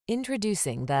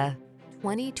Introducing the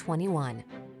 2021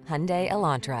 Hyundai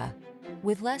Elantra.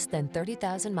 With less than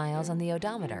 30,000 miles on the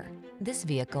odometer, this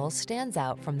vehicle stands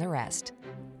out from the rest.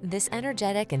 This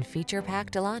energetic and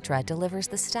feature-packed Elantra delivers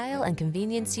the style and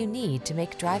convenience you need to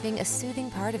make driving a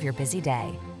soothing part of your busy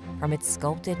day. From its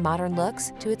sculpted modern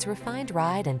looks to its refined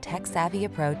ride and tech-savvy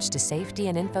approach to safety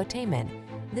and infotainment,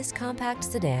 this compact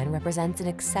sedan represents an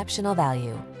exceptional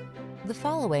value. The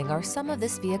following are some of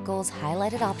this vehicle's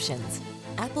highlighted options: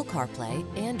 Apple CarPlay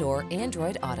and/or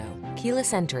Android Auto,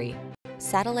 keyless entry,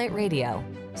 satellite radio,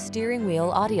 steering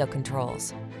wheel audio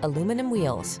controls, aluminum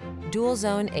wheels, dual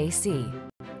zone AC,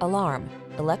 alarm,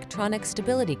 electronic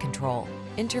stability control,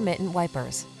 intermittent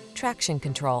wipers, traction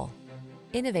control.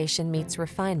 Innovation meets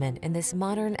refinement in this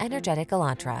modern, energetic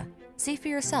Elantra. See for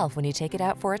yourself when you take it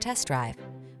out for a test drive.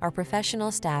 Our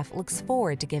professional staff looks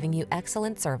forward to giving you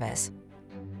excellent service.